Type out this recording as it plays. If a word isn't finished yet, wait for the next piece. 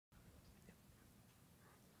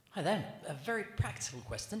Hi there. A very practical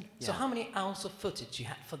question. So Yeah. how many hours of footage you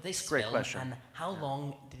had for this Great film, question. and how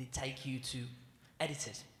long did it take you to edit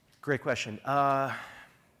it? Great question.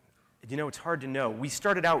 You know, it's hard to know. We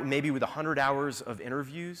started out maybe with 100 hours of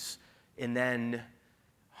interviews, and then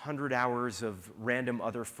 100 hours of random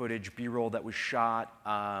other footage, B-roll that was shot,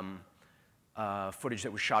 footage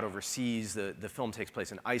that was shot overseas. The film takes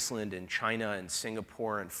place in Iceland, and China, and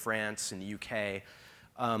Singapore, and France, and the UK.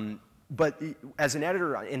 But as an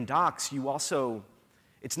editor in docs, you also,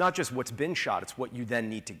 it's not just what's been shot, it's what you then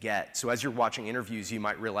need to get. So as you're watching interviews, you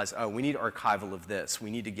might realize, oh, we need archival of this.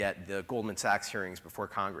 We need to get the Goldman Sachs hearings before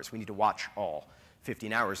Congress. We need to watch all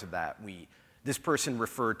 15 hours of that. This person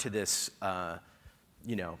referred to this,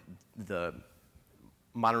 you know, the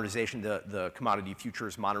modernization, the Commodity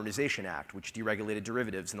Futures Modernization Act, which deregulated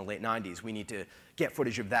derivatives in the late 90s. We need to get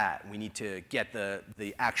footage of that. We need to get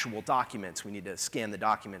the actual documents. We need to scan the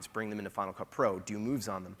documents, bring them into Final Cut Pro, do moves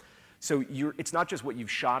on them. So it's not just what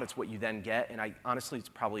you've shot, it's what you then get. And honestly, it's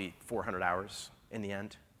probably 400 hours in the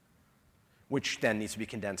end, which then needs to be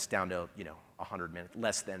condensed down to 100 minutes,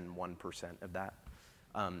 less than 1% of that.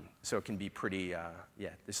 So it can be pretty, yeah,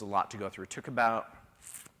 there's a lot to go through. It took about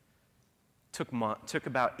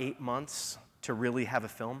 8 months to really have a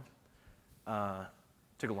film.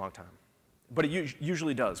 Took a long time. But it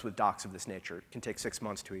usually does with docs of this nature. It can take 6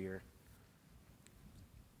 months to a year.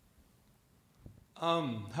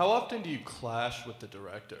 How often do you clash with the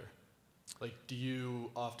director? Like, do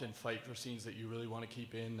you often fight for scenes that you really want to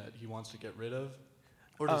keep in that he wants to get rid of?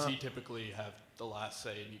 Or does he typically have the last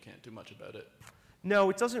say and you can't do much about it?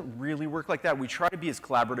 No, it doesn't really work like that. We try to be as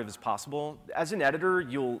collaborative as possible. As an editor,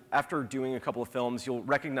 after doing a couple of films, you'll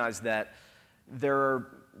recognize that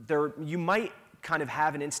you might kind of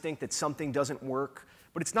have an instinct that something doesn't work,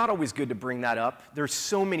 but it's not always good to bring that up. There's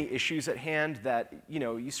so many issues at hand that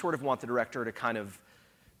you sort of want the director to kind of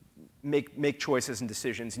make choices and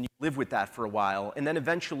decisions, and you live with that for a while. And then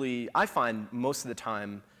eventually, I find most of the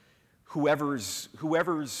time, whoever's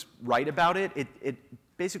right about it, it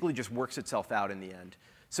basically just works itself out in the end.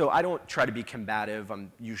 So I don't try to be combative.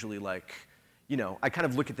 I'm usually like, I kind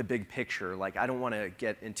of look at the big picture. Like, I don't want to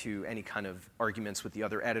get into any kind of arguments with the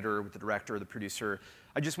other editor, with the director, or the producer.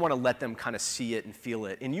 I just want to let them kind of see it and feel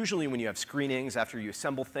it. And usually when you have screenings, after you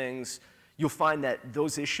assemble things, you'll find that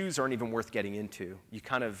those issues aren't even worth getting into.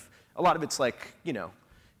 A lot of it's like,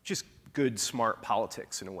 just good, smart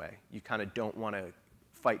politics in a way. You kind of don't want to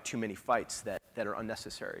fight too many fights that are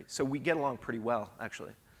unnecessary. So we get along pretty well,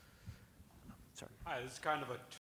 actually. Sorry. Hi, this is kind of a